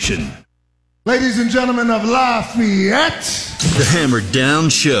Nation. Ladies and gentlemen of Lafayette, The Hammered Down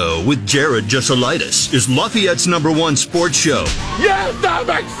Show with Jared Jusselitis is Lafayette's #1 sports show. Yes, I'm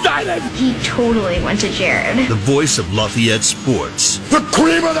excited! He totally went to Jared. The voice of Lafayette sports. The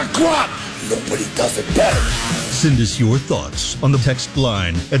cream of the crop! Nobody does it better. Send us your thoughts on the text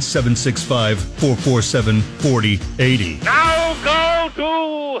line at 765-447-4080. Now go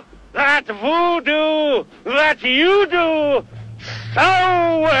to that voodoo that you do so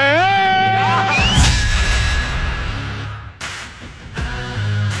well.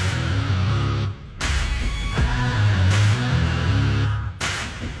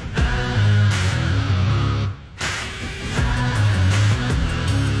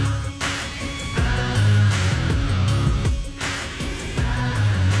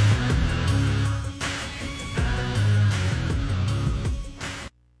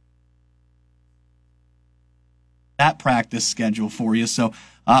 That practice schedule for you. So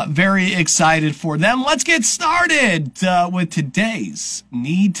very excited for them. Let's get started with today's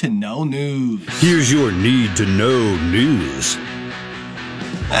Need to Know News. Here's your Need to Know News.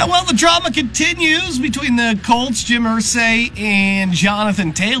 Well, the drama continues between the Colts, Jim Irsay, and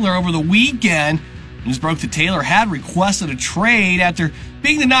Jonathan Taylor over the weekend. News broke that Taylor had requested a trade after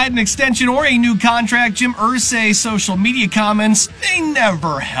being denied an extension or a new contract. Jim Irsay's social media comments, they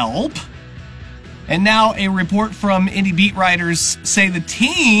never help. And now a report from Indy beat writers say the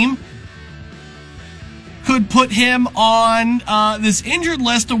team could put him on this injured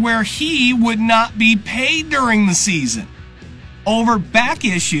list to where he would not be paid during the season over back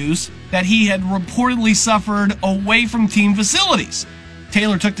issues that he had reportedly suffered away from team facilities.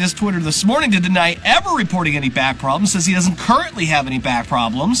 Taylor took to his Twitter this morning to deny ever reporting any back problems, says he doesn't currently have any back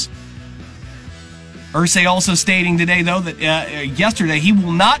problems. Irsay also stating today, though, that yesterday he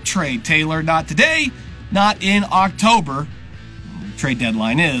will not trade Taylor, not today, not in October. Trade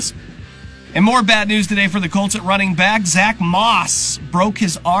deadline is. And more bad news today for the Colts at running back. Zach Moss broke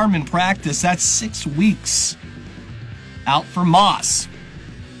his arm in practice. That's 6 weeks out for Moss.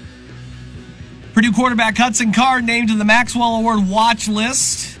 Purdue quarterback Hudson Card named to the Maxwell Award watch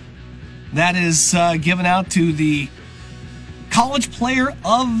list. That is given out to the College Player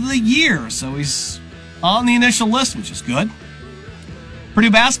of the Year. So he's on the initial list, which is good. Purdue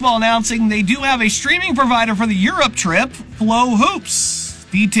basketball announcing they do have a streaming provider for the Europe trip, Flow Hoops.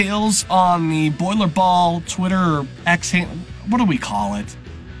 Details on the Boiler Ball Twitter or X, what do we call it?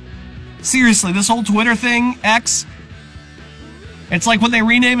 Seriously, this whole Twitter thing, X, it's like when they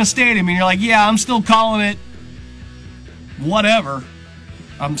rename a stadium and you're like, yeah, I'm still calling it whatever.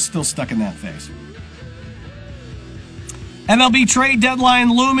 I'm still stuck in that phase. MLB trade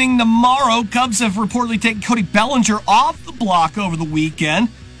deadline looming tomorrow. Cubs have reportedly taken Cody Bellinger off the block over the weekend.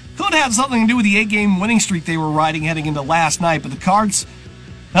 Could have something to do with the 8-game winning streak they were riding heading into last night, but the Cards,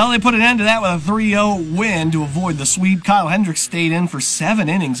 well, they put an end to that with a 3-0 win to avoid the sweep. Kyle Hendricks stayed in for 7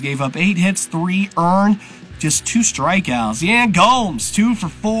 innings, gave up 8 hits, 3 earned, just 2 strikeouts. Yan Gomes, 2 for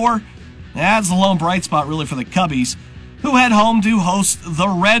 4. That's the lone bright spot really for the Cubbies, who head home to host the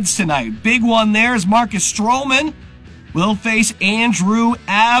Reds tonight. Big one there is Marcus Stroman will face Andrew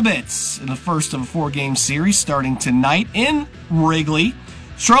Abbott in the first of a 4-game series starting tonight in Wrigley.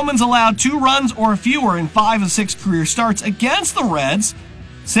 Stroman's allowed 2 runs or fewer in 5 of 6 career starts against the Reds.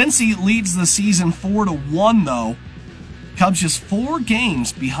 Since he leads the season 4-1, though, Cubs just 4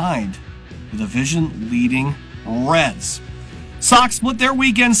 games behind the division-leading Reds. Sox split their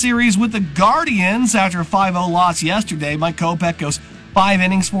weekend series with the Guardians after a 5-0 loss yesterday. Mike Kopech goes 5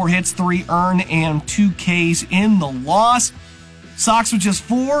 innings, 4 hits, 3 earned, and 2 Ks in the loss. Sox with just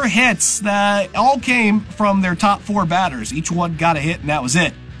 4 hits that all came from their top 4 batters. Each one got a hit, and that was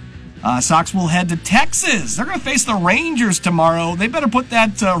it. Sox will head to Texas. They're going to face the Rangers tomorrow. They better put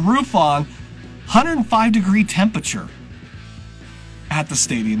that roof on. 105-degree temperature at the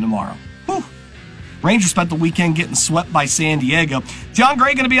stadium tomorrow. Whew. Rangers spent the weekend getting swept by San Diego. John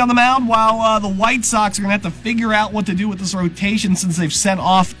Gray going to be on the mound while the White Sox are going to have to figure out what to do with this rotation since they've sent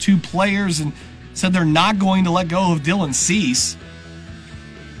off 2 players and said they're not going to let go of Dylan Cease.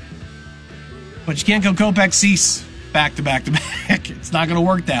 But you can't go Kopech Cease back to back to back. It's not going to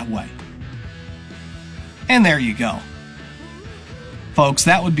work that way. And there you go. Folks,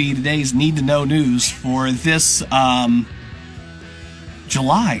 that would be today's Need to Know news for this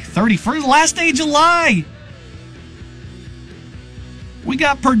July 31st, last day of July. We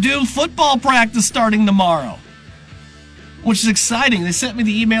got Purdue football practice starting tomorrow, which is exciting. They sent me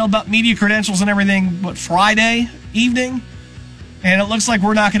the email about media credentials and everything, Friday evening? And it looks like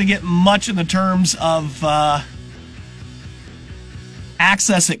we're not going to get much in the terms of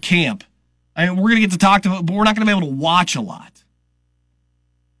access at camp. I mean, we're going to get to talk to it, but we're not going to be able to watch a lot.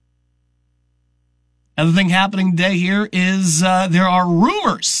 Another thing happening today here is there are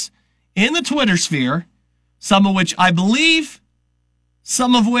rumors in the Twitter sphere, some of which I believe,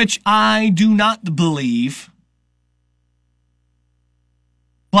 some of which I do not believe,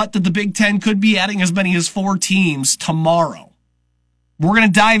 but that the Big Ten could be adding as many as 4 teams tomorrow. We're going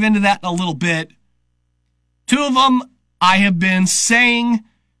to dive into that in a little bit. 2 of them I have been saying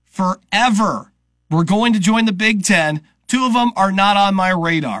forever we're going to join the Big Ten. 2 of them are not on my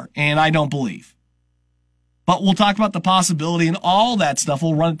radar, and I don't believe. But we'll talk about the possibility and all that stuff.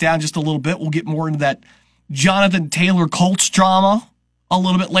 We'll run it down just a little bit. We'll get more into that Jonathan Taylor Colts drama a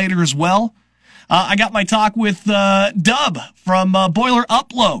little bit later as well. I got my talk with Dub from Boiler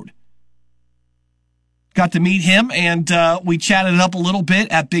Upload. Got to meet him, and we chatted it up a little bit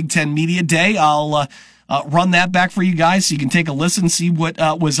at Big Ten Media Day. I'll run that back for you guys so you can take a listen, see what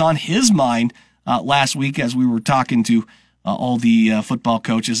was on his mind last week as we were talking to all the football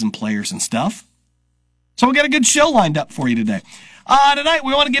coaches and players and stuff. So we got a good show lined up for you today. Tonight,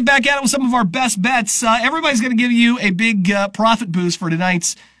 we want to get back at it with some of our best bets. Everybody's going to give you a big profit boost for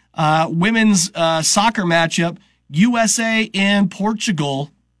tonight's women's soccer matchup, USA and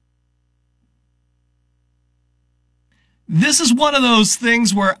Portugal. This is one of those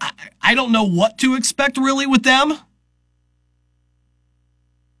things where I don't know what to expect really with them.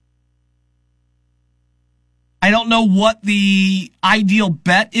 I don't know what the ideal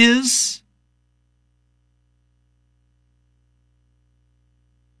bet is.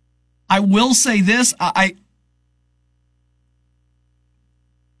 I will say this, I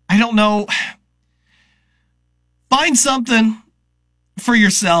don't know. Find something for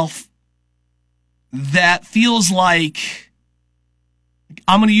yourself that feels like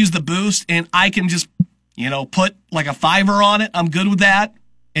I'm going to use the boost and I can just, put like a $5 on it. I'm good with that.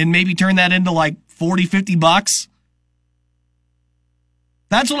 And maybe turn that into like $40, $50.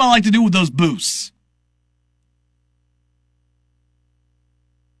 That's what I like to do with those boosts.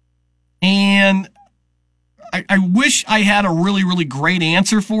 And I wish I had a really, really great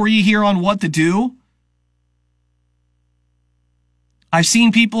answer for you here on what to do. I've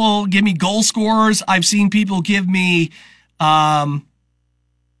seen people give me goal scorers. I've seen people give me under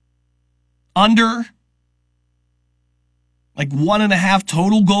like 1.5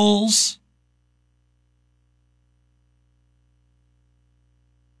 total goals.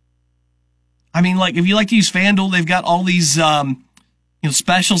 I mean, like if you like to use FanDuel, they've got all these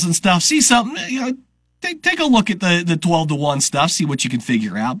specials and stuff. See something, take a look at the 12-1 stuff, see what you can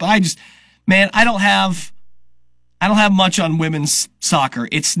figure out. But I don't have much on women's soccer.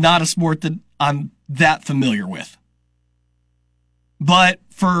 It's not a sport that I'm that familiar with. But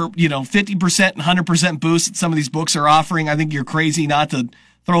for, 50% and 100% boost that some of these books are offering, I think you're crazy not to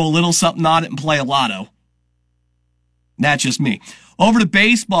throw a little something on it and play a lotto. That's just me. Over to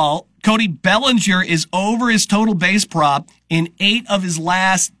baseball, Cody Bellinger is over his total base prop in 8 of his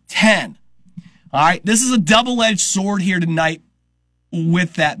last 10. All right, this is a double-edged sword here tonight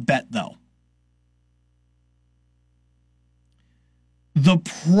with that bet, though. The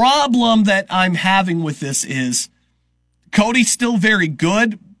problem that I'm having with this is Cody's still very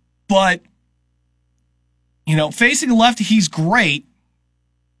good, but, facing the lefty, he's great.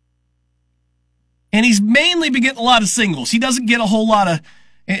 And he's mainly been getting a lot of singles. He doesn't get a whole lot of...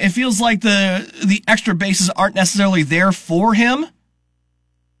 It feels like the extra bases aren't necessarily there for him.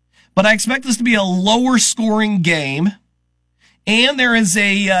 But I expect this to be a lower scoring game. And there is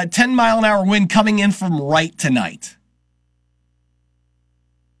a 10-mile-an-hour wind coming in from right tonight.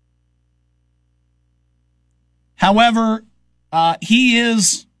 However, he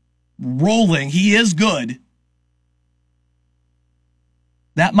is rolling. He is good.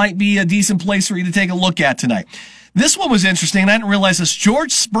 That might be a decent place for you to take a look at tonight. This one was interesting, and I didn't realize this.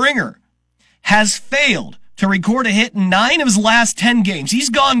 George Springer has failed to record a hit in 9 of his last 10 games. He's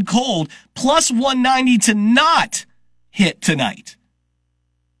gone cold, plus 190 to not hit tonight.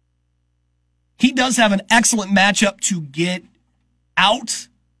 He does have an excellent matchup to get out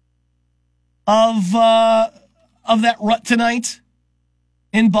of that rut tonight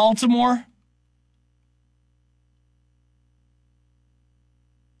in Baltimore.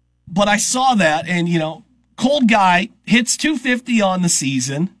 But I saw that, and, cold guy, hits 250 on the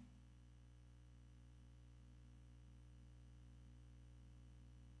season.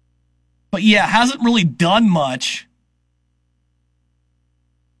 But yeah, hasn't really done much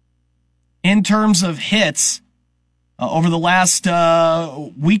in terms of hits over the last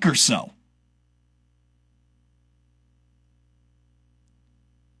week or so.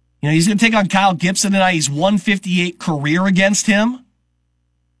 He's going to take on Kyle Gibson tonight. He's 158 career against him.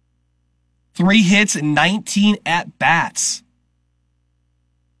 3 hits and 19 at-bats.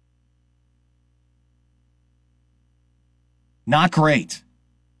 Not great.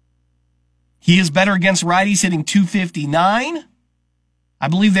 He is better against righties, hitting .259. I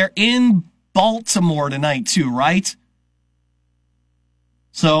believe they're in Baltimore tonight too, right?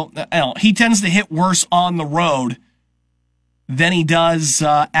 So he tends to hit worse on the road than he does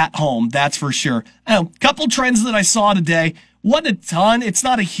at home, that's for sure. A couple trends that I saw today. Wasn't a ton. It's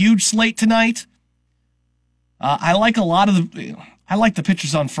not a huge slate tonight. I like the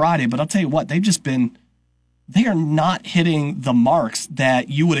pitchers on Friday, but I'll tell you what, they are not hitting the marks that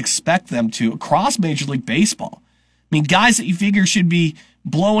you would expect them to across Major League Baseball. I mean, guys that you figure should be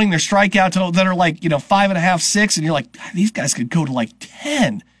blowing their strikeout total that are like, 5.5, 6, and you're like, these guys could go to like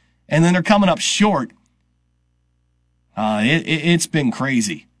 10, and then they're coming up short. It's been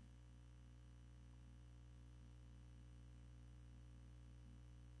crazy.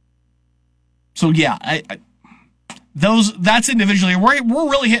 So yeah, that's individually. We're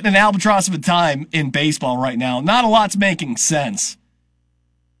really hitting an albatross of a time in baseball right now. Not a lot's making sense.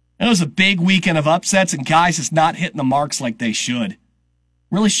 It was a big weekend of upsets and guys just not hitting the marks like they should.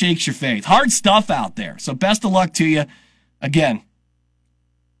 Really shakes your faith. Hard stuff out there. So best of luck to you. Again,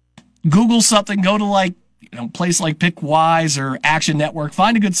 Google something. Go to place like Pickwise or Action Network.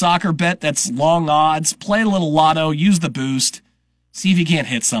 Find a good soccer bet that's long odds. Play a little lotto. Use the boost. See if you can't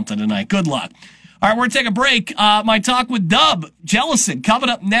hit something tonight. Good luck. All right, we're going to take a break. My talk with Dub Jellison coming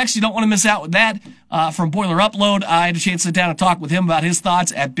up next. You don't want to miss out with that. From Boiler Upload, I had a chance to sit down and talk with him about his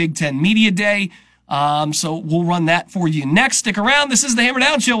thoughts at Big Ten Media Day. So we'll run that for you next. Stick around. This is the Hammer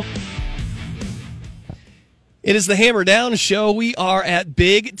Down Show. It is the Hammer Down Show. We are at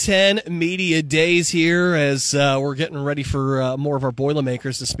Big Ten Media Days here as we're getting ready for more of our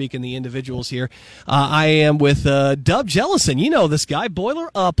Boilermakers to speak in the individuals here. I am with Dub Jellison. You know this guy,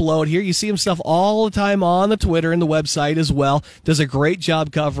 Boiler Upload here. You see him stuff all the time on the Twitter and the website as well. Does a great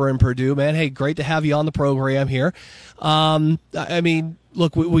job covering Purdue, man. Hey, great to have you on the program here.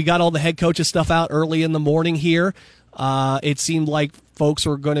 Look, we got all the head coaches stuff out early in the morning here. It seemed like folks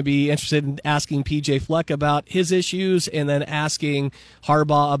were going to be interested in asking PJ Fleck about his issues and then asking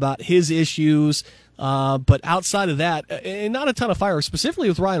Harbaugh about his issues. But outside of that, not a ton of fire, specifically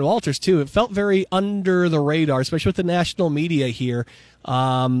with Ryan Walters, too. It felt very under the radar, especially with the national media here. We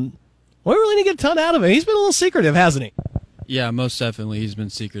really didn't get a ton out of him. He's been a little secretive, hasn't he? Yeah, most definitely. He's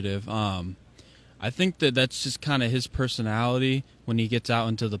been secretive. I think that's just kind of his personality. When he gets out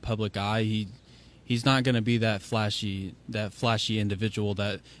into the public eye, he's not going to be that flashy individual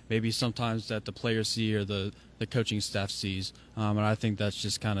that maybe sometimes that the players see or the coaching staff sees. And I think that's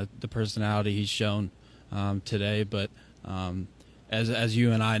just kind of the personality he's shown today. But as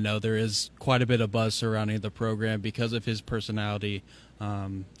you and I know, there is quite a bit of buzz surrounding the program because of his personality.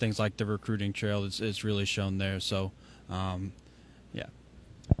 Things like the recruiting trail is really shown there. So, yeah.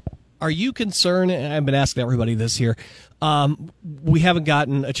 Are you concerned, and I've been asking everybody this here, we haven't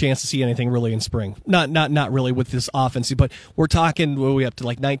gotten a chance to see anything really in spring. Not really with this offense, but we're talking, we up to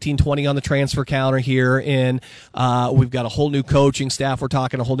like 19, 20 on the transfer counter here, and we've got a whole new coaching staff. We're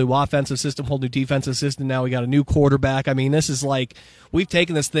talking a whole new offensive system, whole new defensive system. Now we got a new quarterback. I mean, this is like, we've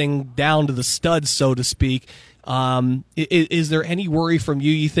taken this thing down to the studs, so to speak. Is there any worry from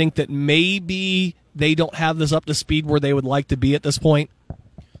you? You think that maybe they don't have this up to speed where they would like to be at this point?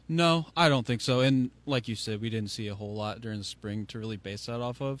 No, I don't think so. And like you said, we didn't see a whole lot during the spring to really base that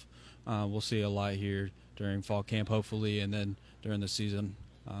off of. We'll see a lot here during fall camp, hopefully, and then during the season,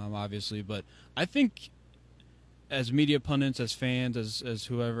 obviously. But I think as media pundits, as fans, as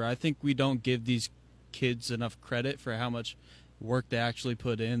whoever, I think we don't give these kids enough credit for how much work they actually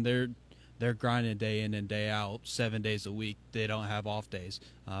put in. They're grinding day in and day out, 7 days a week. They don't have off days,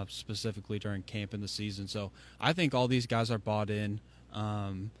 specifically during camp in the season. So I think all these guys are bought in.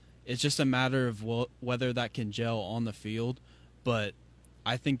 It's just a matter of whether that can gel on the field, but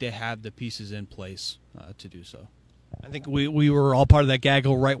I think they have the pieces in place to do so. I think we were all part of that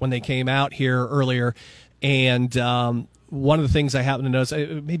gaggle right when they came out here earlier, and one of the things I happened to notice,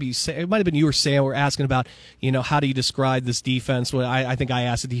 it might have been you or Sam were asking about, how do you describe this defense? Well, I think I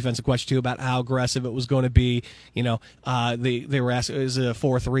asked a defensive question too about how aggressive it was going to be. They were asking, is it a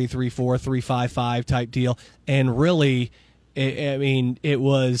 4-3, 3-4, 3-5-5 type deal? And really, it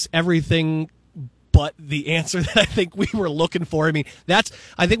was everything but the answer that I think we were looking for. I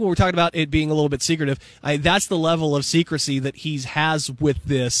think when we're talking about it being a little bit secretive, that's the level of secrecy that he has with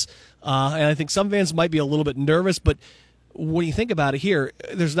this. And I think some fans might be a little bit nervous, but when you think about it here,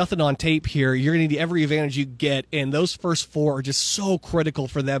 there's nothing on tape here. You're going to need every advantage you get, and those first four are just so critical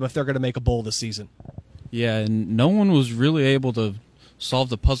for them if they're going to make a bowl this season. Yeah, and no one was really able to solve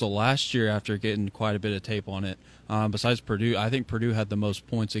the puzzle last year after getting quite a bit of tape on it. Besides Purdue, I think Purdue had the most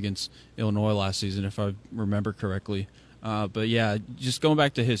points against Illinois last season, if I remember correctly. But yeah, just going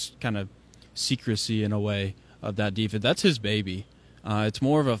back to his kind of secrecy in a way of that defense, that's his baby. It's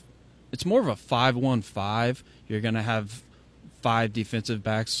more of a 5-1-5. You're going to have 5 defensive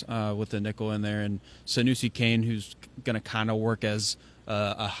backs with the nickel in there, and Sanusi Kane, who's going to kind of work as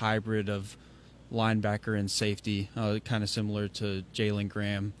a hybrid of linebacker and safety, kind of similar to Jalen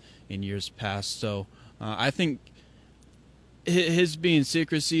Graham in years past. So I think his being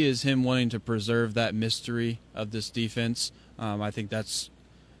secrecy is him wanting to preserve that mystery of this defense. I think that's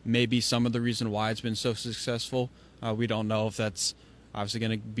maybe some of the reason why it's been so successful. We don't know if that's obviously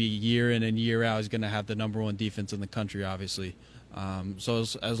going to be year in and year out. He's going to have the number 1 defense in the country, obviously. So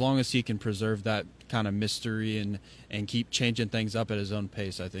as long as he can preserve that kind of mystery and keep changing things up at his own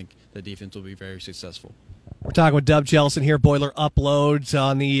pace, I think the defense will be very successful. We're talking with Dub Jellison here, Boiler Uploads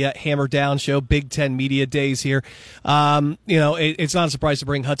on the Hammer Down Show, Big Ten Media Days here. It's not a surprise to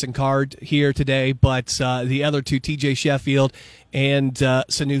bring Hudson Card here today, but the other two, TJ Sheffield and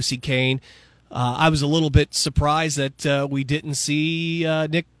Sanusi Kane, I was a little bit surprised that we didn't see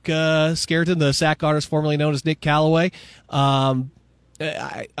Nick Skerritt, the sack artist formerly known as Nick Callaway. I'm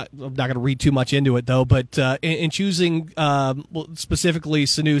not going to read too much into it, though, but in choosing specifically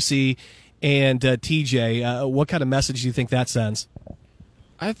Sanusi and TJ, what kind of message do you think that sends?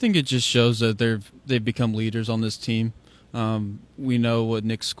 I think it just shows that they've become leaders on this team. We know what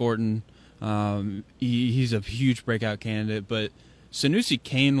Nick Skorton, he's a huge breakout candidate, but Sanusi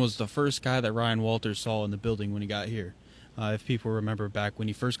Kane was the first guy that Ryan Walters saw in the building when he got here. If people remember back when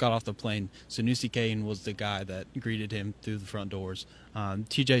he first got off the plane, Sanusi Kane was the guy that greeted him through the front doors.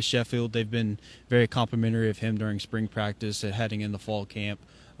 TJ Sheffield, they've been very complimentary of him during spring practice and heading into fall camp.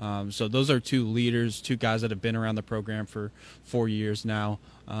 So those are 2 leaders, 2 guys that have been around the program for 4 years now.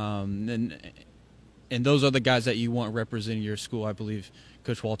 And those are the guys that you want representing your school. I believe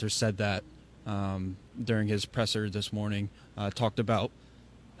Coach Walters said that during his presser this morning. Talked about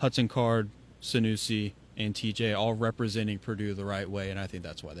Hudson Card, Sanusi, and TJ all representing Purdue the right way, and I think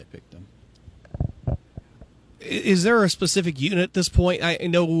that's why they picked them. Is there a specific unit at this point? I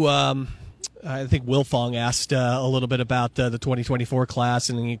know I think Wilfong asked a little bit about the 2024 class,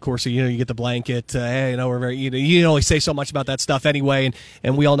 and of course, you get the blanket. Hey, we're very, you only say so much about that stuff anyway,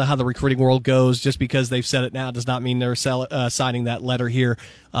 and we all know how the recruiting world goes. Just because they've said it now does not mean they're signing that letter here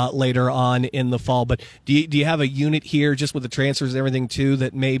later on in the fall. But do you have a unit here, just with the transfers and everything too,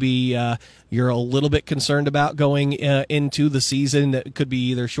 that maybe you're a little bit concerned about going into the season? That could be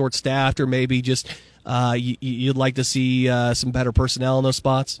either short-staffed or maybe just you'd like to see some better personnel in those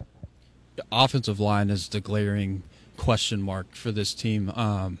spots. The offensive line is the glaring question mark for this team.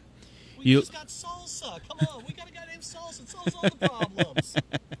 We just got Salsa. Come on, we got a guy named Salsa. It solves all the problems.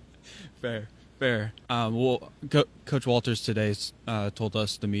 Fair. Coach Walters today told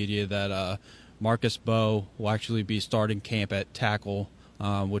us, the media, that Marcus Bowe will actually be starting camp at tackle,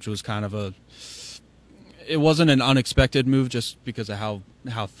 which was kind of it wasn't an unexpected move just because of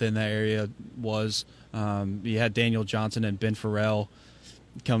how thin that area was. You had Daniel Johnson and Ben Farrell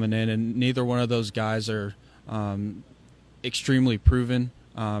coming in, and neither one of those guys are extremely proven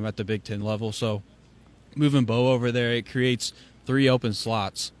at the Big Ten level. So moving Bo over there, it creates 3 open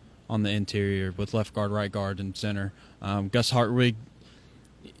slots on the interior with left guard, right guard, and center. Gus Hartwig,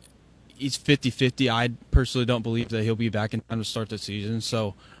 he's 50-50. I personally don't believe that he'll be back in time to start the season.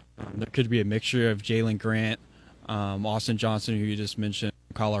 So there could be a mixture of Jalen Grant, Austin Johnson, who you just mentioned,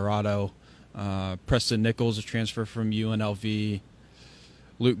 Colorado, Preston Nichols, a transfer from UNLV,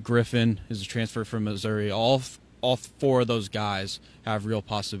 Luke Griffin is a transfer from Missouri. All 4 of those guys have real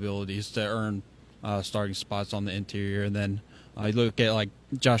possibilities to earn starting spots on the interior. And then you look at like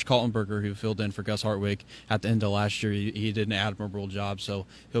Josh Kaltenberger, who filled in for Gus Hartwig at the end of last year. He did an admirable job, so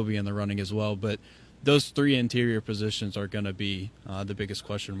he'll be in the running as well. But those 3 interior positions are going to be the biggest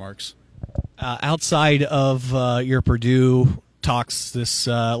question marks. Outside of your Purdue talks this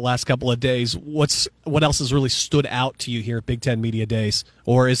last couple of days, what else has really stood out to you here at Big Ten Media Days?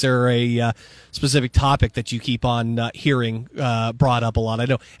 Or is there a specific topic that you keep on hearing brought up a lot? I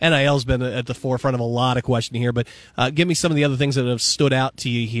know NIL's been at the forefront of a lot of questioning here, but give me some of the other things that have stood out to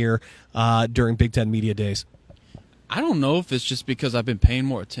you here during Big Ten Media Days. I don't know if it's just because I've been paying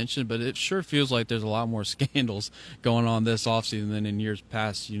more attention, but it sure feels like there's a lot more scandals going on this offseason than in years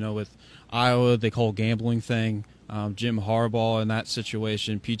past. With Iowa, the whole gambling thing, Jim Harbaugh in that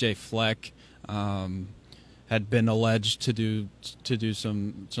situation, PJ Fleck had been alleged to do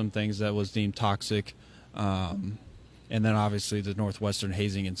some things that was deemed toxic, and then obviously the Northwestern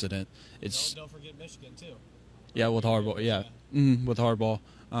hazing incident. Don't forget Michigan too. Yeah, with Harbaugh. Yeah, with Harbaugh.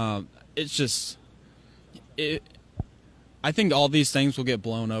 It's just I think all these things will get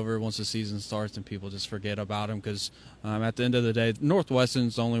blown over once the season starts and people just forget about them because at the end of the day,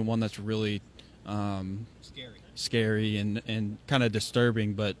 Northwestern's the only one that's really scary and kind of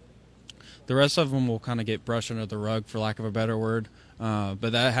disturbing, but the rest of them will kind of get brushed under the rug, for lack of a better word.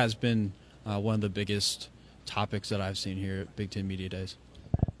 But that has been one of the biggest topics that I've seen here at Big Ten Media Days.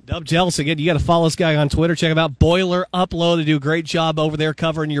 Dub Jellison, again, you got to follow this guy on Twitter. Check him out, Boiler Upload. They do a great job over there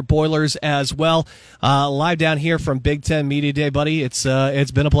covering your Boilers as well. Live down here from Big Ten Media Day, buddy. It's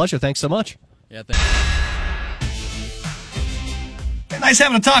been a pleasure. Thanks so much. Yeah, thanks. Nice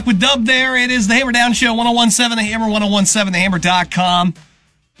having a talk with Dub there. It is the Hammer Down Show, 1017 The Hammer, 1017thehammer.com.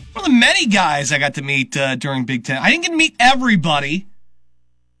 One of the many guys I got to meet during Big Ten. I didn't get to meet everybody.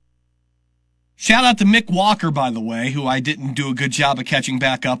 Shout out to Mick Walker, by the way, who I didn't do a good job of catching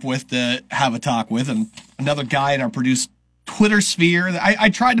back up with to have a talk with, and another guy in our produced Twitter sphere. I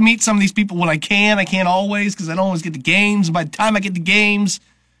tried to meet some of these people when I can. I can't always because I don't always get to games. By the time I get to games,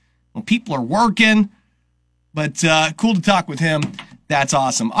 well, people are working. But cool to talk with him. That's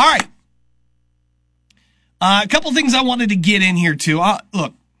awesome. All right. A couple things I wanted to get in here, too.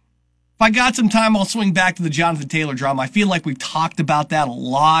 Look, if I got some time, I'll swing back to the Jonathan Taylor drama. I feel like we've talked about that a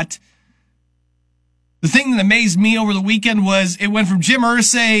lot. The thing that amazed me over the weekend was it went from Jim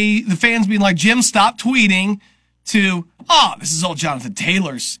Irsay, the fans being like, Jim, stop tweeting, to, this is all Jonathan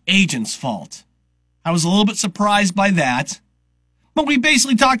Taylor's agent's fault. I was a little bit surprised by that. But we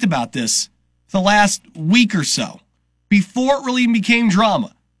basically talked about this the last week or so, before it really even became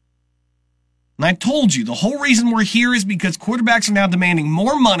drama. And I told you, the whole reason we're here is because quarterbacks are now demanding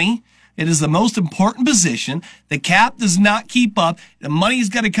more money. It is the most important position. The cap does not keep up. The money's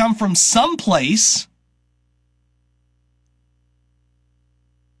got to come from someplace.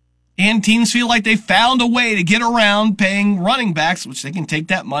 And teams feel like they found a way to get around paying running backs, which they can take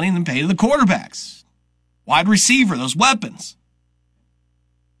that money and then pay to the quarterbacks. Wide receiver, those weapons.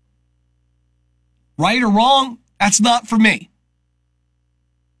 Right or wrong, that's not for me.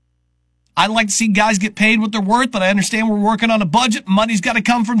 I'd like to see guys get paid what they're worth, but I understand we're working on a budget. Money's got to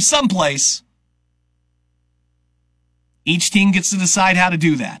come from someplace. Each team gets to decide how to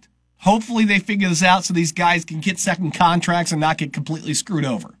do that. Hopefully they figure this out so these guys can get second contracts and not get completely screwed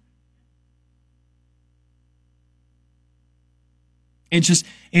over.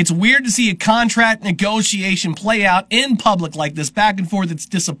 It's weird to see a contract negotiation play out in public like this, back and forth. It's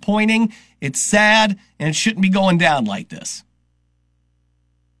disappointing, it's sad, and it shouldn't be going down like this.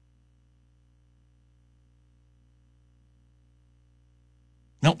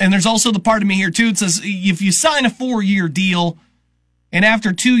 No, and there's also the part of me here, too. It says if you sign a 4-year deal and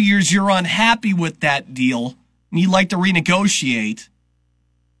after 2 years you're unhappy with that deal and you'd like to renegotiate,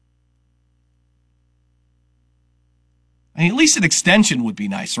 I mean, at least an extension would be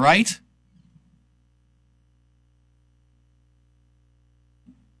nice, right?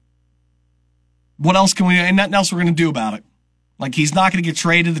 What else can we do? And nothing else we're going to do about it. Like, he's not going to get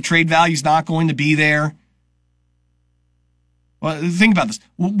traded. The trade value's not going to be there. Well, think about this.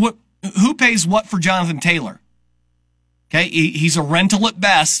 Who pays what for Jonathan Taylor? Okay, he's a rental at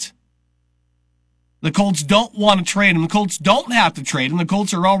best. The Colts don't want to trade him. The Colts don't have to trade him. The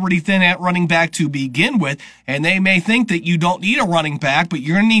Colts are already thin at running back to begin with, and they may think that you don't need a running back, but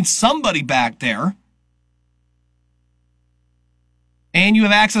you're going to need somebody back there. And you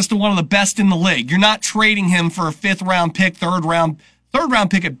have access to one of the best in the league. You're not trading him for a 5th-round pick, third round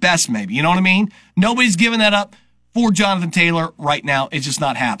pick at best, maybe. You know what I mean? Nobody's giving that up for Jonathan Taylor right now. It's just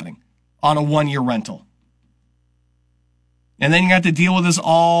not happening on a 1-year rental. And then you have to deal with this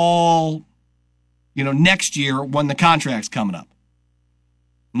all, next year when the contract's coming up.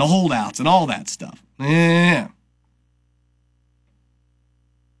 And the holdouts and all that stuff. Yeah.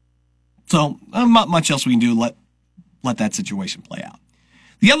 So, not much else we can do. Let that situation play out.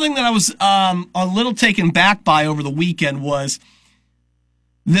 The other thing that I was a little taken back by over the weekend was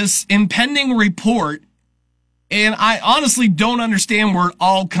this impending report, and I honestly don't understand where it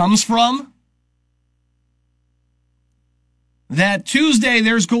all comes from, that Tuesday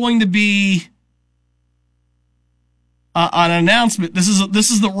there's going to be an announcement. This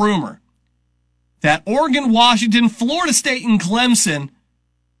is the rumor that Oregon, Washington, Florida State, and Clemson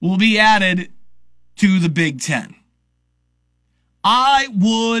will be added to the Big Ten. I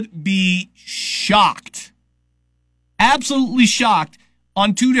would be shocked, absolutely shocked,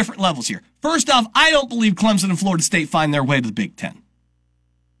 on 2 different levels here. First off, I don't believe Clemson and Florida State find their way to the Big Ten.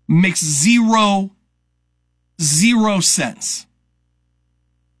 Makes zero sense.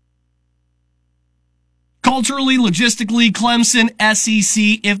 Culturally, logistically, Clemson,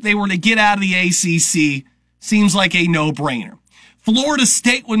 SEC, if they were to get out of the ACC, seems like a no-brainer. Florida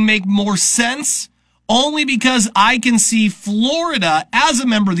State would make more sense only because I can see Florida, as a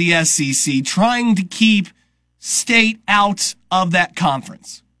member of the SEC, trying to keep State out of that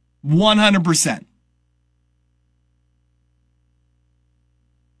conference. 100%.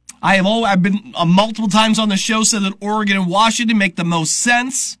 I've been multiple times on the show said that Oregon and Washington make the most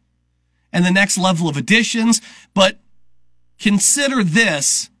sense and the next level of additions, but consider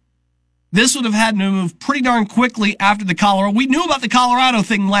this. This would have had to move pretty darn quickly after the Colorado. We knew about the Colorado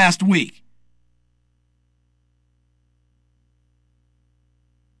thing last week.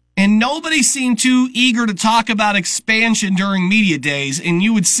 And nobody seemed too eager to talk about expansion during media days, and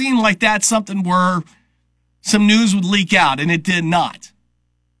you would seem like that's something where some news would leak out, and it did not.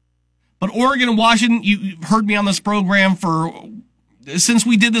 But Oregon and Washington, you've heard me on this program since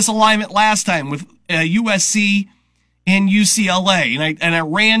we did this alignment last time with USC and UCLA, and I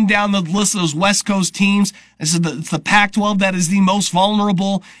ran down the list of those West Coast teams. I said it's the Pac-12 that is the most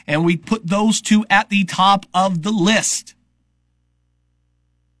vulnerable, and we put those two at the top of the list.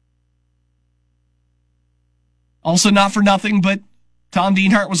 Also, not for nothing, but Tom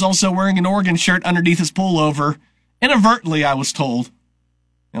Dienhart was also wearing an Oregon shirt underneath his pullover. Inadvertently, I was told.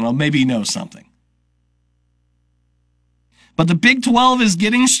 Maybe he knows something. But the Big 12 is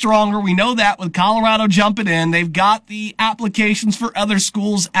getting stronger. We know that with Colorado jumping in. They've got the applications for other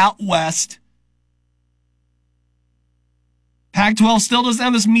schools out west. Pac-12 still doesn't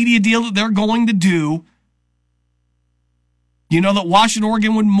have this media deal that they're going to do. You know that Washington,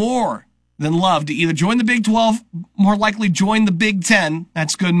 Oregon would more than love to either join the Big 12, more likely join the Big 10.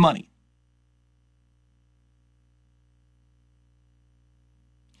 That's good money.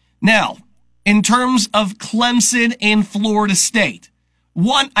 Now, in terms of Clemson and Florida State,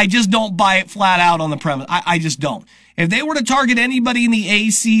 one, I just don't buy it flat out on the premise. I just don't. If they were to target anybody in the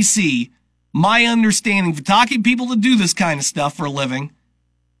ACC, my understanding for talking people to do this kind of stuff for a living,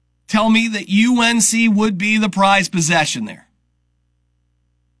 tell me that UNC would be the prized possession there.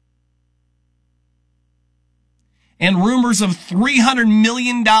 And rumors of $300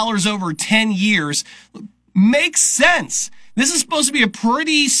 million over 10 years makes sense. This is supposed to be a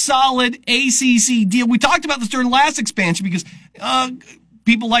pretty solid ACC deal. We talked about this during the last expansion because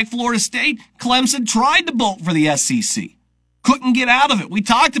people like Florida State, Clemson tried to bolt for the SEC. Couldn't get out of it. We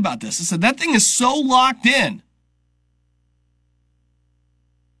talked about this. I said that thing is so locked in.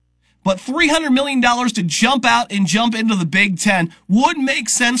 But $300 million to jump out and jump into the Big Ten would make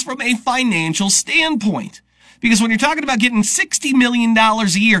sense from a financial standpoint. Because when you're talking about getting $60 million a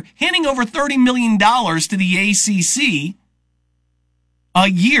year, handing over $30 million to the ACC a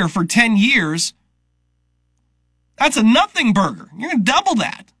year for 10 years, that's a nothing burger. You're going to double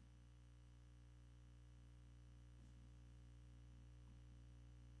that.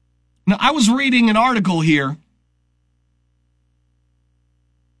 Now, I was reading an article here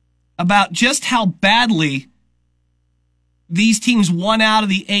about just how badly these teams won out of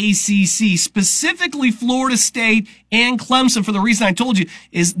the ACC, specifically Florida State and Clemson, for the reason I told you,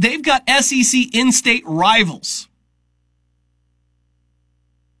 is they've got SEC in-state rivals.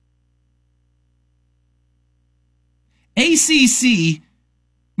 ACC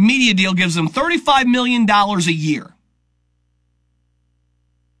media deal gives them $35 million a year.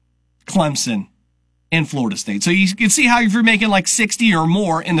 Clemson and Florida State. So you can see how if you're making like 60 or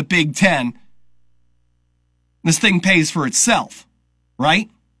more in the Big Ten, this thing pays for itself, right?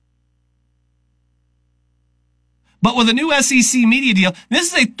 But with a new SEC media deal,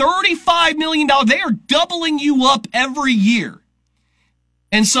 this is a $35 million. They are doubling you up every year.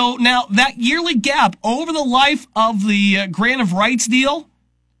 And so now that yearly gap over the life of the grant of rights deal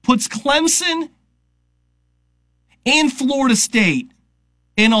puts Clemson and Florida State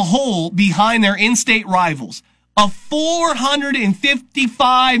in a hole behind their in-state rivals of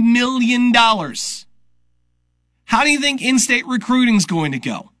 $455 million. How do you think in-state recruiting is going to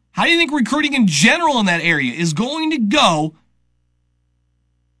go? How do you think recruiting in general in that area is going to go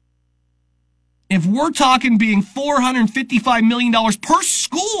if we're talking being $455 million per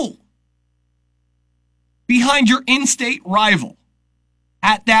school behind your in-state rival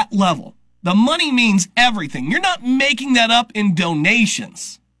at that level? The money means everything. You're not making that up in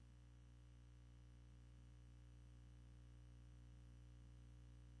donations.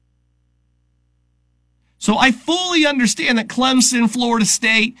 So I fully understand that Clemson, Florida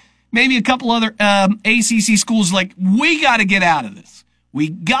State, maybe a couple other ACC schools like, we got to get out of this. We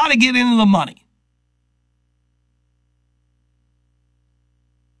got to get into the money.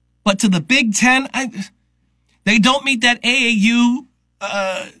 But to the Big Ten, they don't meet that AAU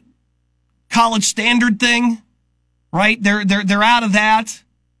college standard thing, right? They're out of that.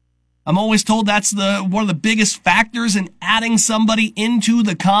 I'm always told that's one of the biggest factors in adding somebody into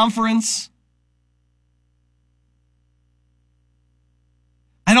the conference.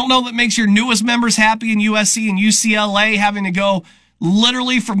 I don't know that makes your newest members happy in USC and UCLA having to go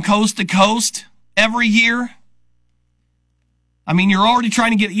literally from coast to coast every year. I mean, you're already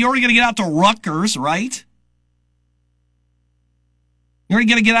going to get out to Rutgers, right? You're already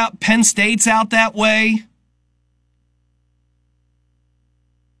going to get out, Penn State's out that way.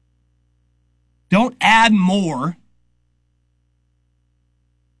 Don't add more.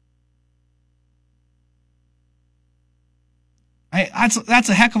 That's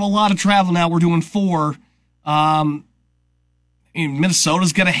a heck of a lot of travel now. We're doing 4.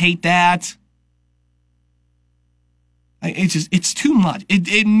 Minnesota's going to hate that. It's too much.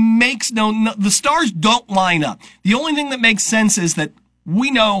 It makes the stars don't line up. The only thing that makes sense is that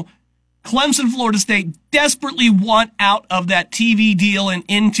we know Clemson, Florida State desperately want out of that TV deal and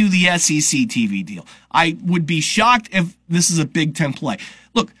into the SEC TV deal. I would be shocked if this is a Big Ten play.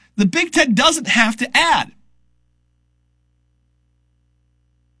 Look, the Big Ten doesn't have to add.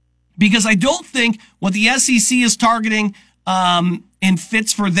 Because I don't think what the SEC is targeting and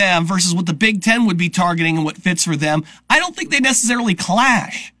fits for them versus what the Big Ten would be targeting and what fits for them, I don't think they necessarily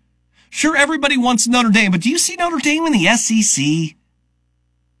clash. Sure, everybody wants Notre Dame, but do you see Notre Dame in the SEC?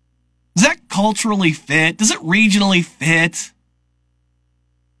 Does that culturally fit? Does it regionally fit?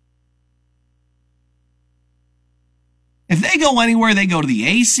 If they go anywhere, they go to the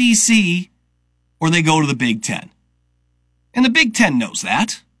ACC or they go to the Big Ten. And the Big Ten knows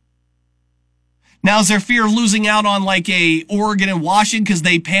that. Now, is there fear of losing out on like a Oregon and Washington because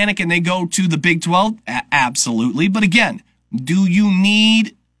they panic and they go to the Big 12? Absolutely. But again, do you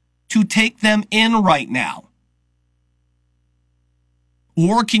need to take them in right now?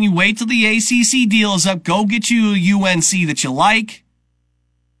 Or can you wait till the ACC deal is up, go get you a UNC that you like?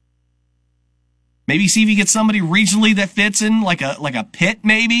 Maybe see if you get somebody regionally that fits in, like a Pitt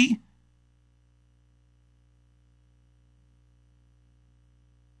maybe?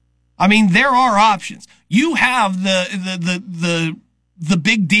 I mean, there are options. You have the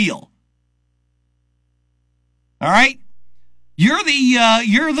big deal. All right? You're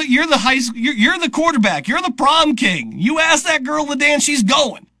the quarterback. You're the prom king. You ask that girl to dance, she's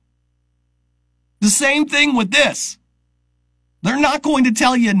going. The same thing with this. They're not going to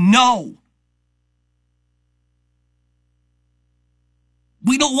tell you no.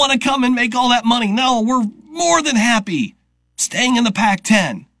 We don't want to come and make all that money. No, we're more than happy staying in the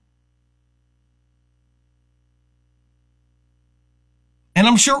Pac-10. And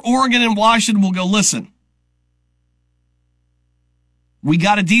I'm sure Oregon and Washington will go, listen, we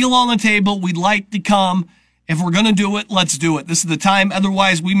got a deal on the table. We'd like to come. If we're going to do it, let's do it. This is the time.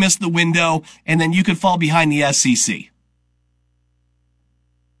 Otherwise, we miss the window, and then you could fall behind the SEC.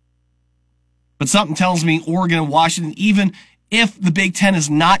 But something tells me Oregon and Washington, even if the Big Ten is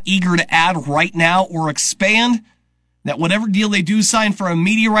not eager to add right now or expand, that whatever deal they do sign from a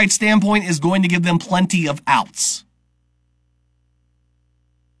media rights standpoint is going to give them plenty of outs.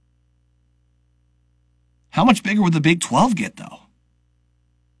 How much bigger would the Big 12 get, though?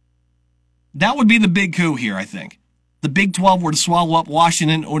 That would be the big coup here, I think. The Big 12 were to swallow up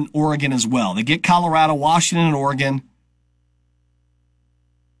Washington and Oregon as well. They get Colorado, Washington, and Oregon.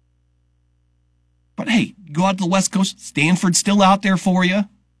 But hey, go out to the West Coast. Stanford's still out there for you,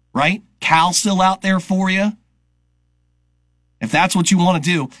 right? Cal's still out there for you. If that's what you want to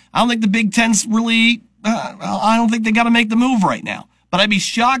do. I don't think the Big Ten's really, I don't think they got to make the move right now. But I'd be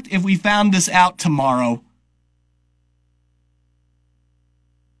shocked if we found this out tomorrow.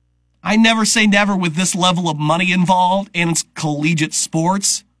 I never say never with this level of money involved, and it's collegiate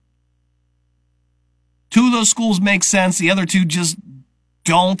sports. 2 of those schools make sense. The other 2 just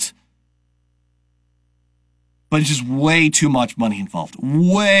don't. But it's just way too much money involved.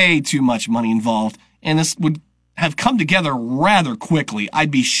 Way too much money involved. And this would have come together rather quickly. I'd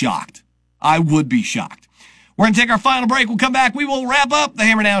be shocked. I would be shocked. We're going to take our final break. We'll come back. We will wrap up the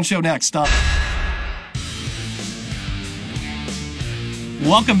Hammer Down Show next up.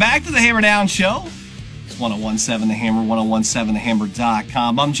 Welcome back to the Hammer Down Show. It's 1017 The Hammer,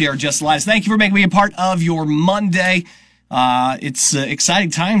 1017thehammer.com. I'm Jared Jesselitis. Thank you for making me a part of your Monday. It's exciting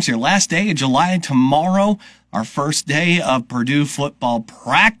times here. Last day of July tomorrow. Our first day of Purdue football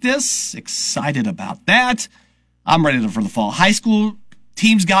practice. Excited about that. I'm ready for the fall. High school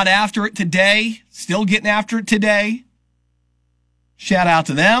teams got after it today. Still getting after it today. Shout out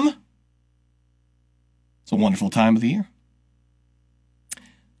to them. It's a wonderful time of the year.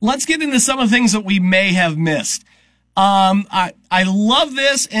 Let's get into some of the things that we may have missed. I love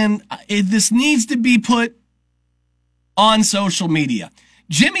this, and this needs to be put on social media.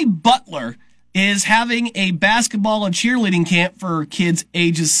 Jimmy Butler is having a basketball and cheerleading camp for kids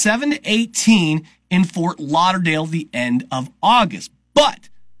ages 7 to 18 in Fort Lauderdale the end of August. But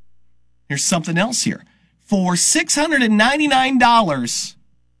Here's something else here. For $699,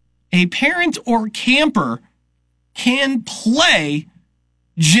 a parent or camper can play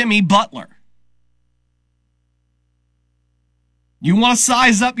Jimmy Butler. You want to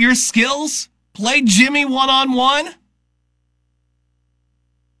size up your skills? Play Jimmy one-on-one?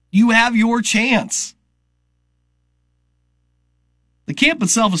 You have your chance. The camp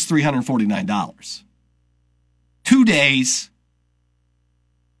itself is $349. 2 days.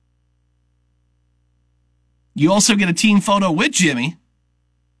 You also get a team photo with Jimmy.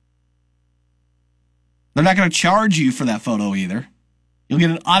 They're not going to charge you for that photo either. You'll get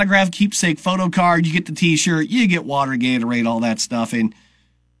an autographed keepsake photo card. You get the t-shirt. You get water, Gatorade, all that stuff. And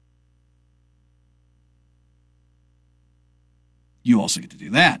you also get to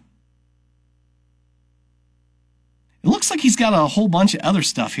do that. It looks like he's got a whole bunch of other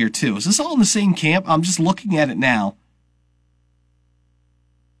stuff here, too. Is this all in the same camp? I'm just looking at it now.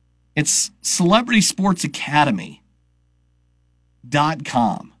 It's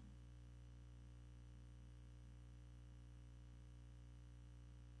celebritysportsacademy.com.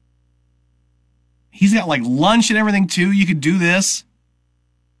 He's got like lunch and everything too. You could do this.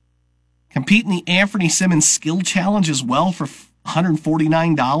 Compete in the Anthony Simmons Skill Challenge as well for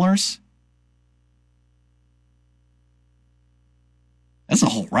 $149. That's a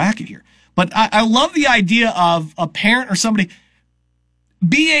whole racket here. But I love the idea of a parent or somebody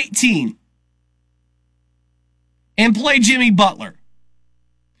be 18 and play Jimmy Butler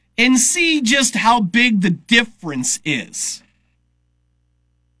and see just how big the difference is.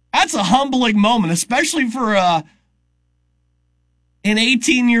 That's a humbling moment, especially for an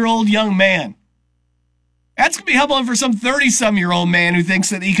 18-year-old young man. That's going to be humbling for some 30-some-year-old man who thinks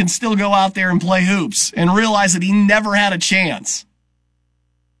that he can still go out there and play hoops and realize that he never had a chance.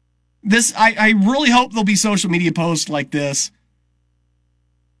 I really hope there'll be social media posts like this.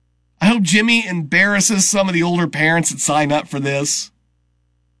 I hope Jimmy embarrasses some of the older parents that sign up for this.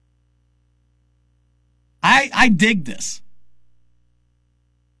 I dig this.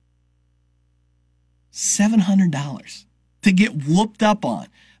 $700 to get whooped up on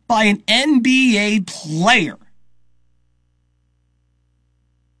by an NBA player.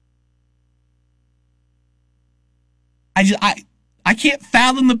 I can't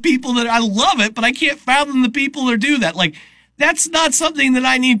fathom the people that I love it, but I can't fathom the people that do that. Like, that's not something that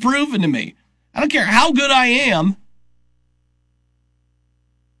I need proven to me. I don't care how good I am.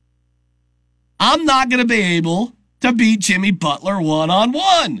 I'm not going to be able to beat Jimmy Butler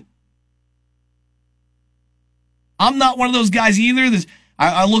one-on-one. I'm not one of those guys either.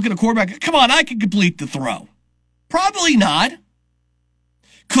 I look at a quarterback, come on, I can complete the throw. Probably not.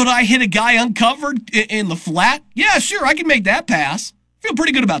 Could I hit a guy uncovered in the flat? Yeah, sure, I can make that pass. Feel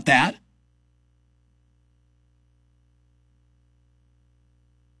pretty good about that.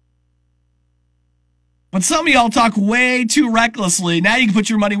 But some of y'all talk way too recklessly. Now you can put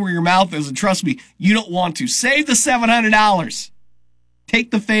your money where your mouth is, and trust me, you don't want to. Save the $700.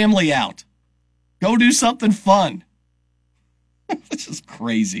 Take the family out. Go do something fun. This is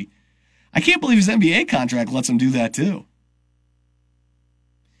crazy. I can't believe his NBA contract lets him do that too.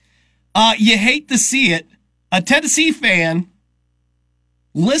 You hate to see it. A Tennessee fan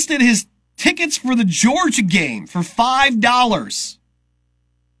listed his tickets for the Georgia game for $5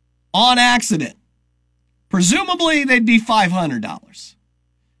 on accident. Presumably, they'd be $500.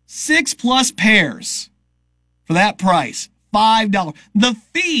 6+ pairs for that price. $5. The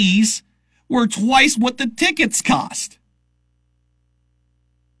fees were twice what the tickets cost.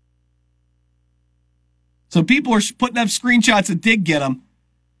 So people are putting up screenshots that did get them.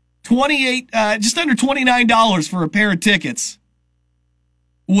 Just under $29 for a pair of tickets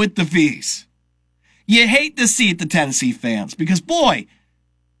with the fees. You hate to see it, the Tennessee fans, because boy,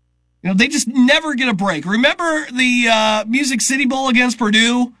 they just never get a break. Remember the Music City Bowl against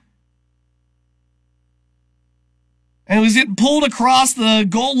Purdue? And it was getting pulled across the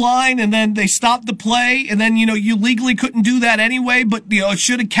goal line, and then they stopped the play, and then, you legally couldn't do that anyway, but, it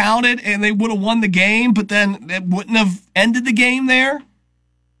should have counted, and they would have won the game, but then it wouldn't have ended the game there.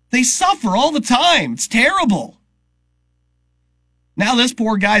 They suffer all the time. It's terrible. Now this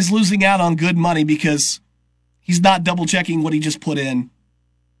poor guy's losing out on good money because he's not double-checking what he just put in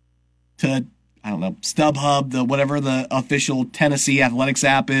to, StubHub, whatever the official Tennessee athletics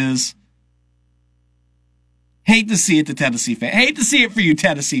app is. Hate to see it, the Tennessee fan. Hate to see it for you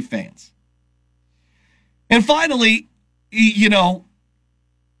Tennessee fans. And finally, the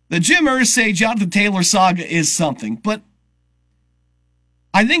Jimmers say Jonathan Taylor saga is something, but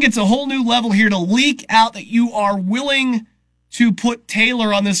I think it's a whole new level here to leak out that you are willing to put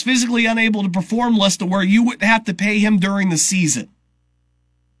Taylor on this physically unable to perform list to where you wouldn't have to pay him during the season.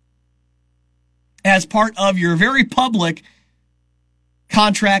 as part of your very public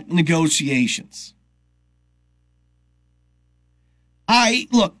contract negotiations.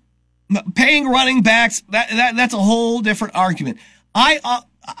 Look, paying running backs, that's a whole different argument.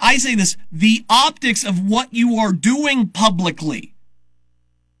 I say this, the optics of what you are doing publicly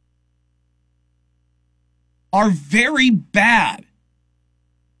are very bad.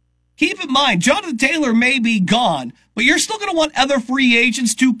 Keep in mind, Jonathan Taylor may be gone, but you're still going to want other free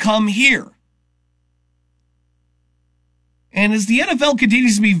agents to come here. And as the NFL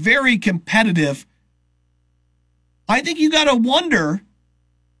continues to be very competitive, I think you got to wonder,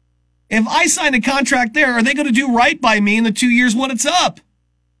 if I sign a contract there, are they going to do right by me in the 2 years when it's up?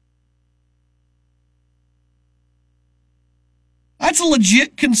 That's a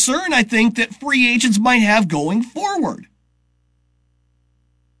legit concern, I think, that free agents might have going forward.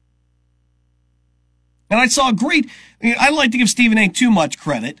 And I saw I don't like to give Stephen A. too much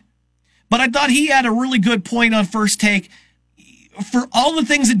credit, but I thought he had a really good point on First Take. For all the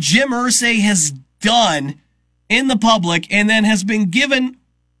things that Jim Irsay has done in the public and then has been given,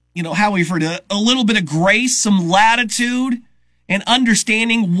 how we've heard a little bit of grace, some latitude, and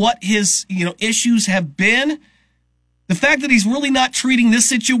understanding what his, issues have been, the fact that he's really not treating this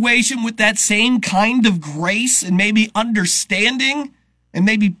situation with that same kind of grace and maybe understanding and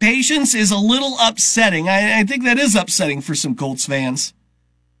maybe patience is a little upsetting. I think that is upsetting for some Colts fans.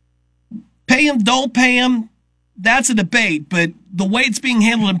 Pay him, don't pay him, that's a debate, but the way it's being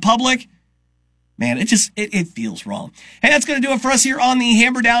handled in public, man, it feels wrong. Hey, that's going to do it for us here on the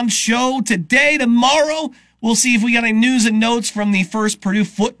Hammer Down Show today. Tomorrow, we'll see if we got any news and notes from the first Purdue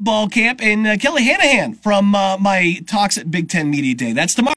football camp, and Kelly Hanahan from my talks at Big Ten Media Day. That's tomorrow.